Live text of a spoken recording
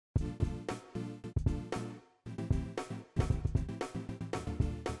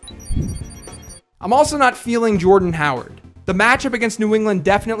I'm also not feeling Jordan Howard. The matchup against New England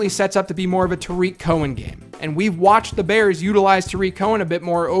definitely sets up to be more of a Tariq Cohen game, and we've watched the Bears utilize Tariq Cohen a bit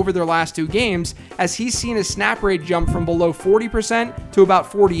more over their last 2 games as he's seen his snap rate jump from below 40% to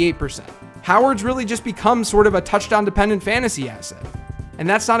about 48%. Howard's really just become sort of a touchdown-dependent fantasy asset. And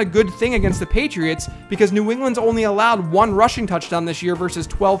that's not a good thing against the Patriots because New England's only allowed 1 rushing touchdown this year versus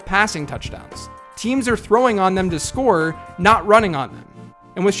 12 passing touchdowns. Teams are throwing on them to score, not running on them.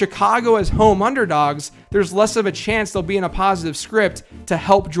 And with Chicago as home underdogs, there's less of a chance they'll be in a positive script to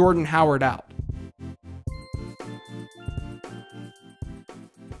help Jordan Howard out.